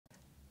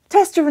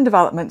Test-driven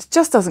development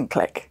just doesn't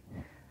click.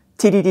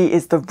 TDD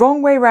is the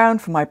wrong way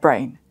round for my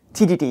brain.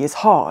 TDD is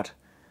hard.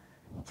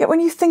 Yet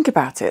when you think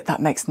about it, that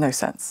makes no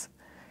sense.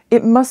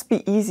 It must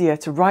be easier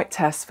to write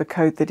tests for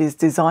code that is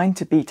designed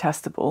to be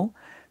testable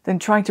than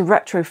trying to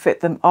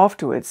retrofit them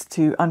afterwards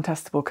to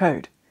untestable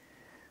code.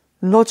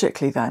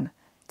 Logically then,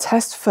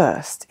 test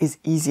first is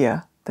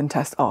easier than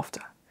test after.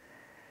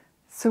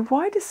 So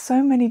why do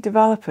so many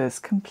developers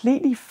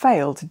completely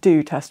fail to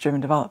do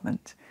test-driven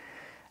development?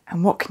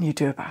 And what can you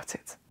do about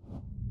it?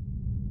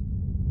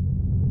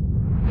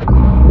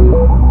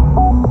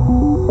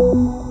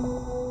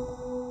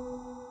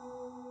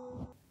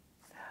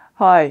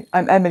 Hi,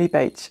 I'm Emily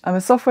Bache. I'm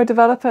a software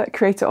developer,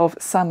 creator of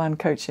Salmon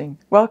Coaching.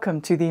 Welcome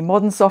to the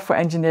Modern Software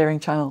Engineering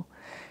channel.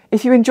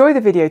 If you enjoy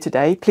the video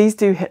today, please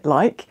do hit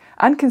like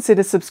and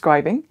consider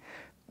subscribing.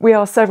 We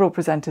are several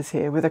presenters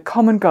here with a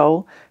common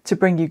goal to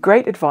bring you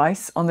great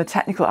advice on the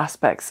technical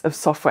aspects of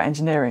software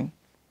engineering.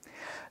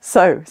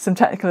 So, some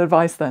technical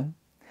advice then.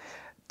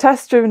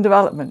 Test-driven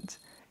development.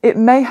 It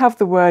may have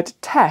the word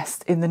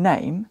test in the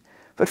name,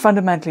 but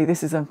fundamentally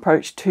this is an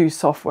approach to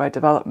software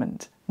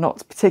development,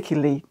 not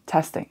particularly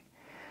testing.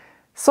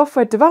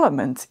 Software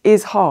development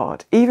is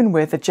hard, even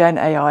with a Gen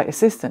AI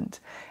assistant.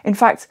 In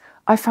fact,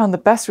 I found the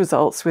best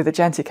results with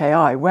agentic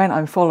AI when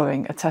I'm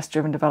following a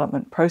test-driven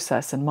development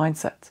process and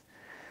mindset.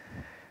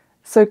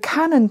 So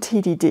Canon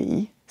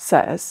TDD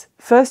says,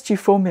 first you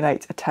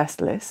formulate a test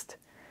list.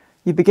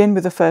 You begin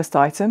with the first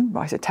item,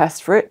 write a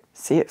test for it,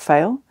 see it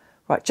fail,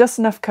 write just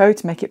enough code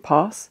to make it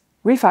pass,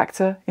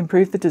 refactor,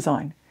 improve the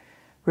design,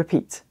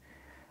 repeat.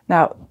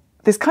 Now,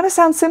 this kind of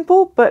sounds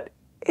simple, but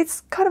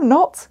it's kind of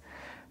not.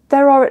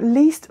 There are at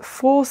least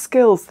 4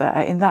 skills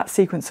there in that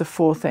sequence of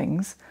 4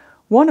 things,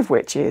 one of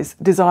which is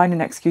design an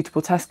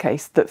executable test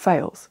case that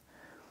fails.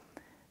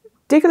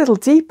 Dig a little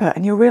deeper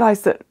and you'll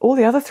realise that all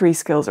the other 3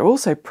 skills are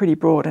also pretty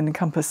broad and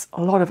encompass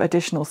a lot of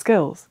additional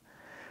skills.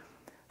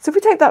 So if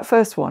we take that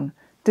first one,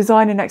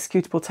 design an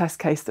executable test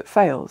case that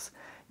fails,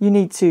 you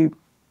need to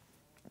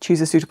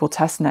choose a suitable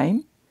test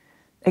name,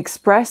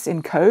 express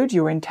in code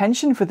your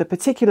intention for the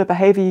particular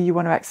behaviour you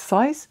want to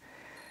exercise,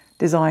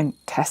 design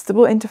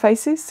testable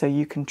interfaces so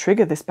you can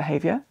trigger this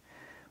behaviour,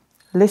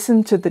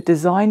 listen to the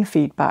design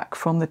feedback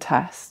from the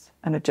test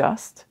and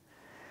adjust,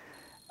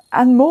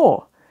 and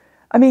more.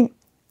 I mean,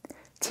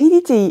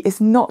 TDD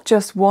is not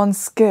just one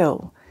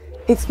skill.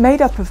 It's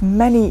made up of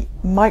many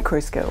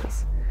micro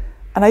skills.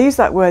 And I use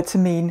that word to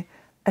mean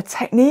a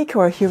technique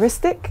or a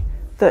heuristic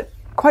that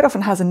quite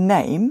often has a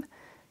name,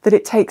 that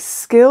it takes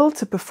skill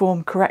to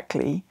perform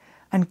correctly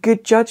and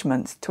good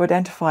judgment to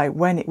identify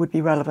when it would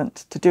be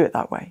relevant to do it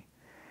that way.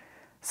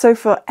 So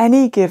for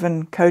any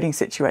given coding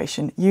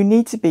situation, you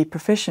need to be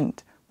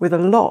proficient with a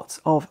lot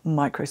of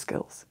micro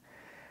skills.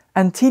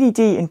 And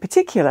TDD in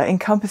particular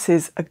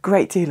encompasses a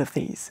great deal of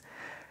these.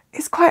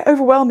 It's quite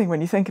overwhelming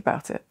when you think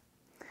about it.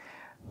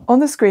 On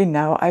the screen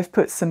now, I've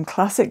put some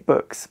classic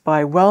books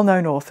by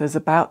well-known authors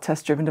about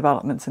test-driven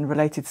development and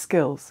related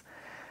skills.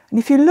 And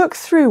if you look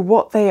through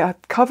what they are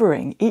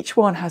covering, each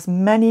one has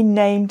many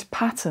named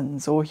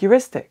patterns or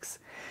heuristics.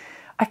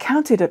 I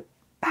counted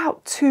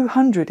about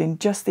 200 in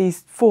just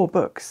these 4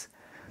 books.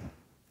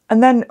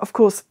 And then, of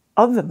course,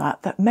 other than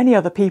that many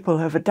other people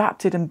have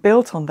adapted and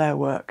built on their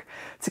work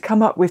to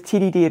come up with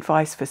TDD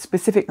advice for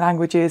specific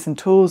languages and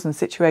tools and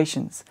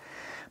situations.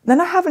 Then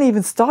I haven't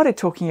even started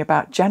talking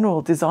about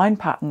general design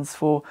patterns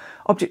for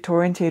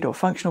object-oriented or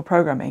functional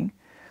programming,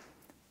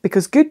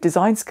 because good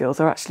design skills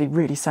are actually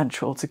really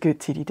central to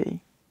good TDD.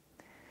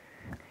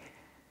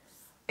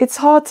 It's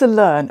hard to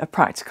learn a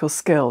practical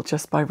skill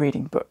just by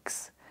reading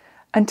books.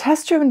 And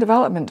test-driven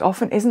development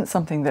often isn't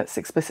something that's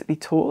explicitly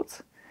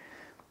taught.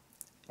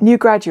 New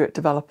graduate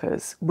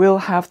developers will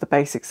have the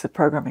basics of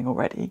programming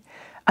already,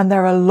 and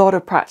there are a lot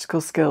of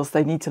practical skills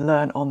they need to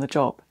learn on the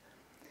job.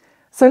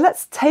 So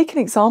let's take an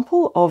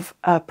example of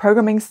a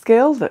programming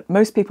skill that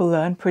most people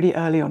learn pretty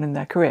early on in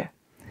their career.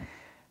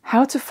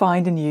 How to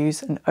find and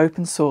use an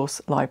open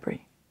source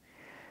library.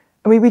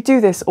 I mean, we do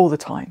this all the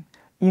time.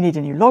 You need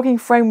a new logging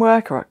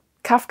framework or a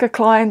Kafka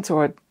client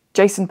or a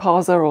JSON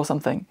parser or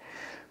something.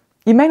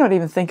 You may not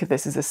even think of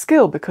this as a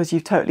skill because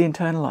you've totally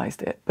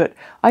internalized it, but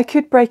I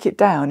could break it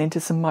down into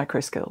some micro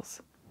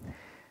skills.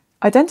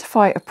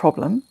 Identify a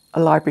problem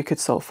a library could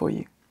solve for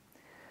you.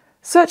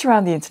 Search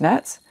around the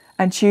internet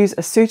and choose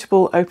a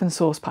suitable open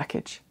source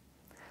package.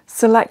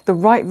 Select the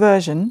right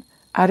version,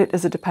 add it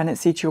as a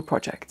dependency to your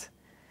project.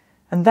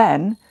 And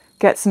then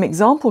get some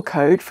example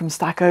code from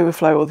Stack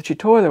Overflow or the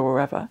tutorial or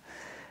wherever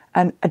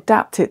and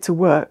adapt it to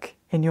work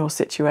in your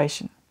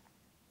situation.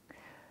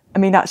 I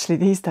mean, actually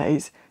these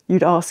days,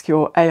 you'd ask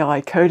your AI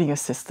coding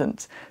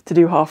assistant to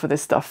do half of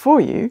this stuff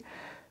for you,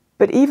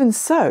 but even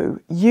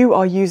so, you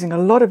are using a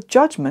lot of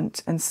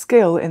judgment and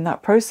skill in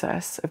that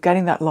process of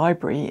getting that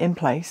library in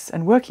place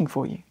and working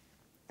for you.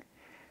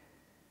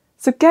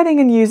 So getting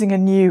and using a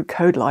new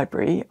code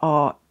library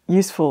are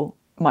useful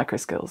micro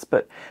skills,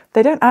 but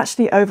they don't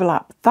actually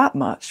overlap that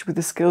much with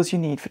the skills you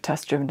need for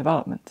test-driven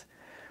development.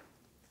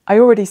 I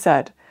already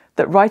said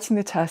that writing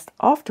the test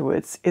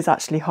afterwards is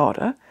actually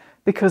harder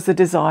because the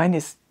design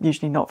is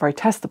usually not very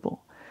testable.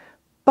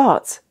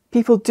 But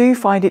people do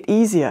find it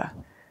easier.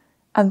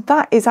 And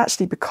that is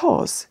actually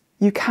because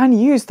you can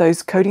use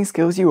those coding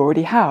skills you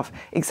already have.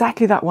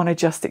 Exactly that one I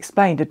just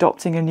explained,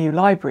 adopting a new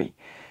library.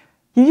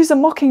 You use a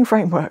mocking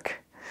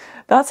framework.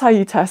 That's how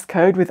you test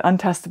code with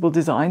untestable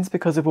designs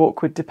because of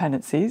awkward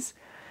dependencies.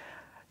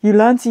 You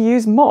learn to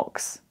use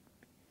mocks.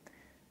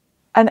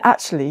 And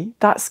actually,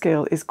 that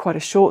skill is quite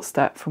a short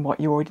step from what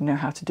you already know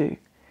how to do.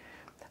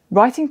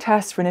 Writing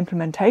tests for an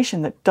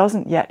implementation that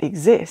doesn't yet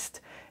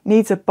exist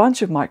needs a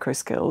bunch of micro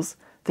skills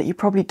that you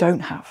probably don't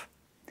have.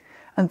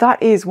 And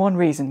that is one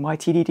reason why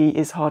TDD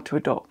is hard to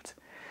adopt.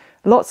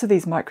 Lots of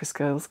these micro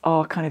skills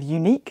are kind of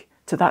unique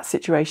to that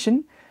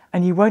situation,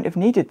 and you won't have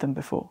needed them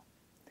before.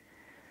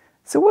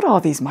 So what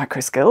are these micro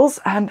skills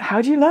and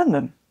how do you learn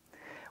them?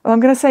 Well, I'm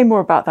going to say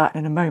more about that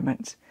in a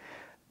moment.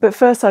 But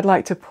first I'd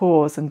like to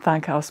pause and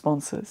thank our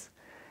sponsors.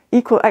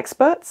 Equal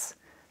Experts,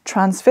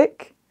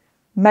 Transfic,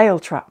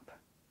 Mailtrap.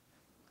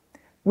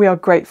 We are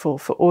grateful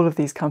for all of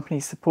these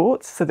companies'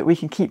 support so that we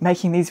can keep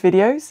making these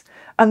videos.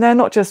 And they're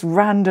not just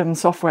random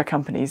software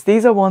companies.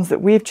 These are ones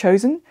that we've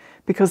chosen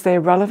because they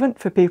are relevant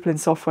for people in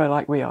software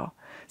like we are.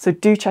 So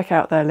do check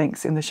out their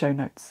links in the show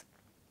notes.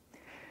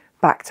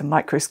 Back to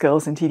micro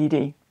skills in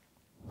TDD.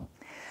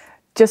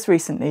 Just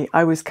recently,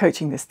 I was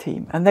coaching this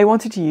team and they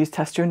wanted to use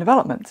test-driven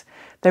development.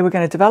 They were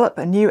going to develop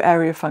a new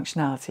area of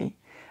functionality.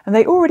 And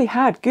they already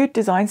had good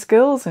design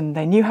skills and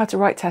they knew how to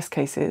write test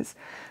cases,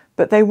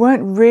 but they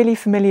weren't really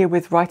familiar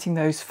with writing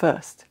those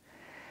first.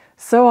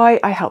 So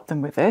I helped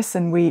them with this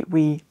and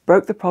we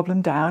broke the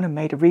problem down and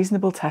made a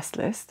reasonable test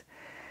list.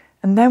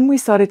 And then we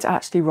started to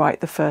actually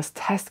write the first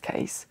test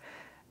case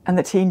and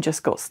the team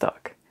just got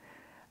stuck.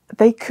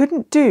 They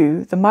couldn't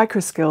do the micro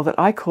skill that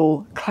I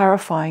call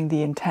clarifying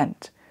the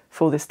intent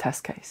for this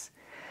test case.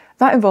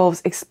 That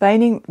involves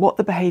explaining what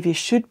the behavior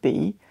should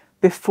be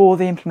before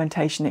the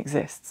implementation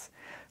exists.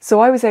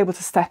 So I was able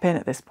to step in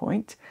at this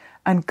point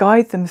and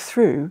guide them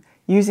through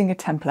using a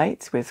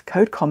template with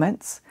code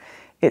comments.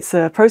 It's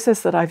a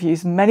process that I've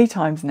used many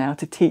times now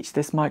to teach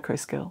this micro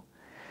skill.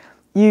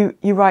 You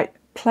write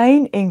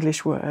plain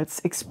English words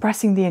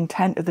expressing the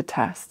intent of the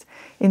test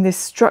in this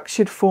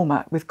structured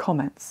format with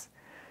comments.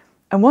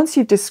 And once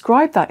you've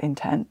described that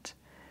intent,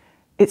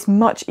 it's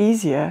much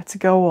easier to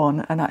go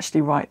on and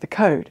actually write the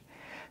code.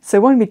 So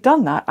when we'd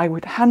done that, I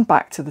would hand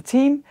back to the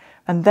team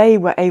and they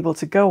were able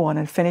to go on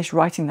and finish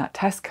writing that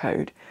test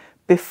code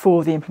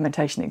before the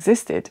implementation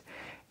existed,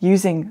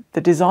 using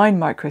the design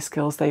micro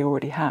skills they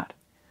already had.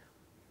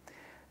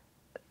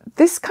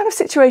 This kind of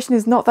situation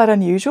is not that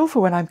unusual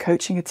for when I'm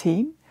coaching a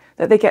team,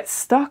 that they get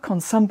stuck on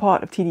some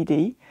part of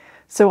TDD.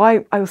 So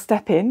I will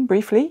step in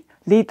briefly,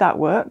 lead that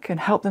work and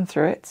help them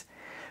through it,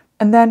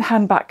 and then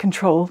hand back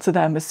control to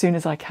them as soon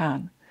as I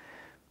can.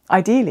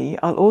 Ideally,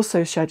 I'll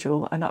also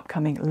schedule an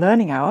upcoming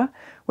learning hour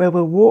where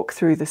we'll walk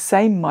through the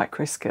same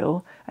micro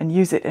skill and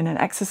use it in an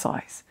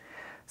exercise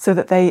so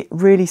that they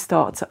really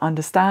start to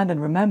understand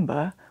and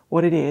remember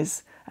what it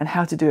is and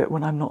how to do it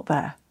when I'm not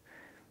there.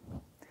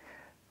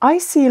 I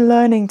see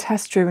learning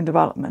test-driven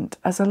development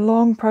as a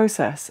long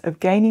process of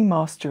gaining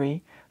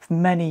mastery of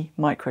many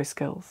micro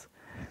skills.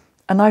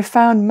 And I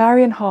found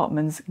Marion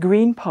Hartman's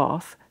Green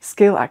Path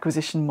skill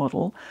acquisition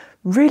model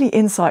really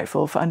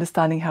insightful for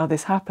understanding how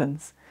this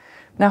happens.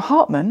 Now,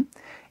 Hartman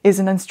is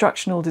an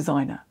instructional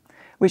designer,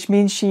 which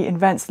means she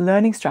invents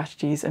learning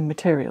strategies and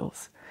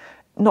materials,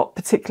 not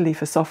particularly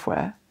for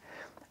software.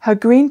 Her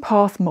Green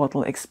Path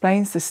model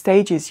explains the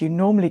stages you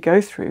normally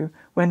go through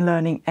when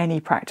learning any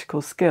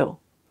practical skill.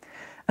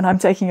 And I'm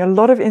taking a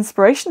lot of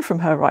inspiration from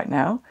her right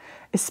now,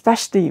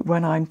 especially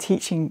when I'm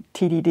teaching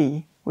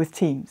TDD with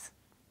teams.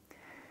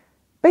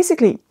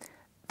 Basically,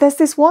 there's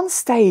this one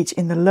stage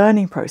in the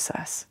learning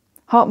process,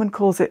 Hartman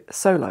calls it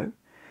solo,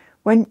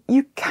 when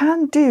you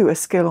can do a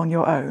skill on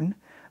your own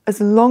as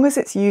long as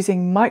it's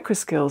using micro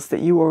skills that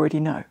you already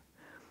know.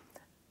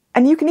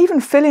 And you can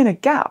even fill in a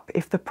gap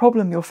if the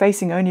problem you're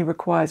facing only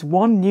requires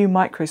one new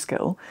micro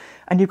skill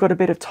and you've got a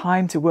bit of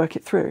time to work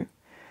it through.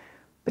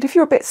 But if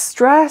you're a bit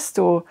stressed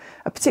or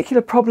a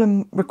particular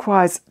problem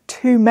requires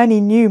too many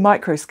new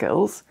micro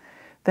skills,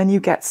 then you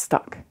get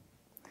stuck.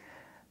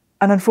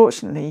 And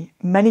unfortunately,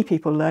 many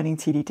people learning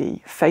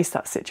TDD face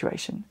that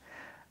situation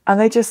and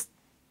they just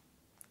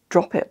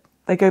drop it.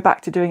 They go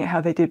back to doing it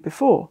how they did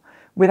before,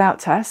 without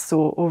tests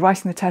or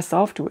writing the tests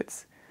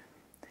afterwards.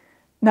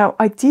 Now,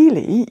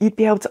 ideally, you'd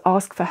be able to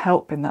ask for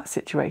help in that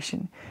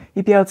situation.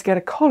 You'd be able to get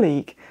a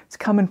colleague to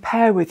come and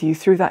pair with you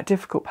through that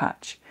difficult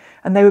patch,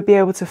 and they would be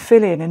able to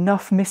fill in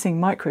enough missing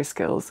micro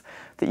skills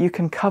that you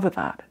can cover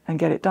that and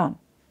get it done.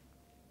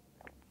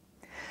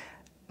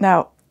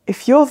 Now,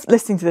 if you're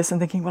listening to this and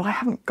thinking, well, I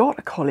haven't got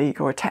a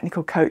colleague or a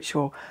technical coach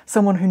or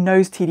someone who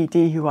knows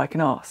TDD who I can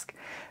ask,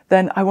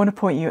 then I want to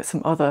point you at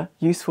some other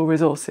useful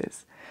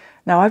resources.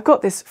 Now, I've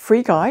got this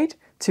free guide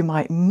to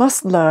my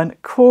must-learn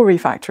core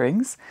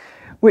refactorings,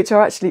 which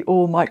are actually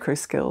all micro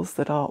skills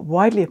that are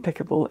widely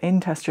applicable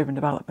in test-driven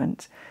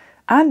development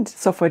and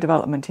software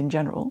development in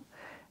general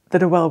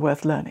that are well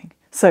worth learning.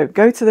 So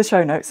go to the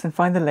show notes and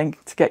find the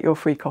link to get your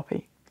free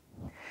copy.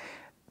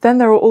 Then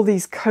there are all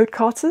these code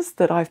katas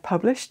that I've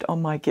published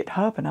on my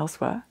GitHub and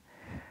elsewhere.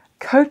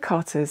 Code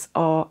katas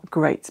are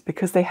great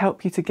because they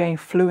help you to gain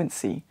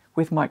fluency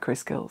with micro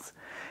skills.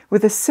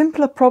 With a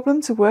simpler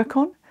problem to work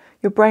on,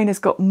 your brain has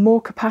got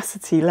more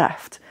capacity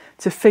left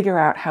to figure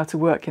out how to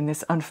work in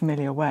this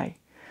unfamiliar way.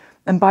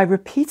 And by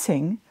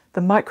repeating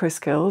the micro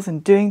skills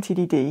and doing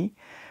TDD,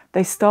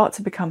 they start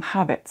to become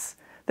habits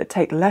that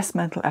take less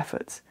mental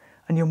effort,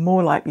 and you're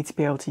more likely to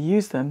be able to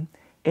use them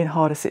in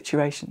harder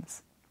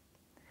situations.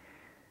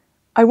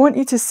 I want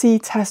you to see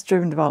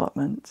test-driven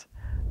development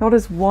not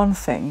as one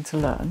thing to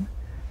learn,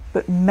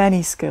 but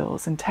many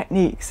skills and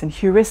techniques and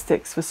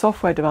heuristics for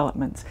software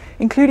development,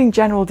 including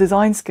general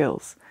design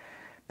skills,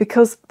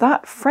 because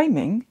that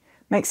framing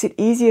makes it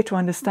easier to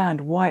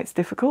understand why it's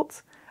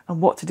difficult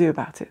and what to do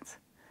about it.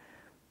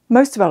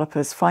 Most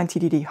developers find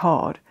TDD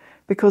hard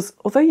because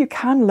although you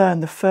can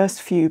learn the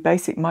first few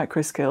basic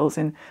micro skills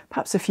in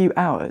perhaps a few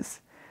hours,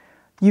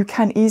 you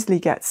can easily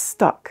get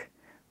stuck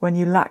when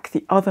you lack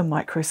the other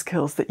micro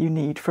skills that you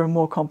need for a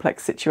more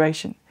complex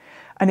situation,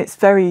 and it's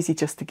very easy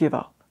just to give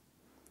up.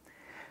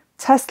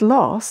 Test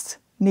Last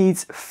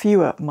needs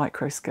fewer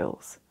micro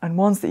skills and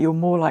ones that you're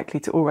more likely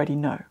to already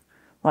know,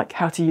 like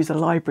how to use a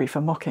library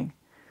for mocking.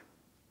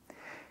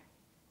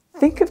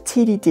 Think of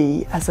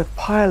TDD as a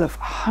pile of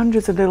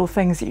hundreds of little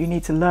things that you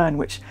need to learn,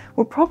 which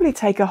will probably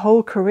take a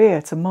whole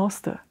career to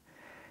master.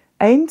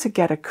 Aim to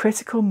get a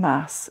critical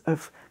mass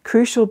of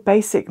crucial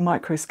basic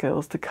micro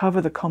skills to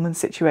cover the common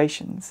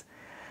situations,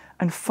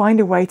 and find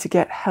a way to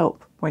get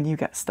help when you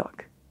get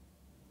stuck.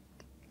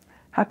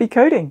 Happy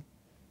coding!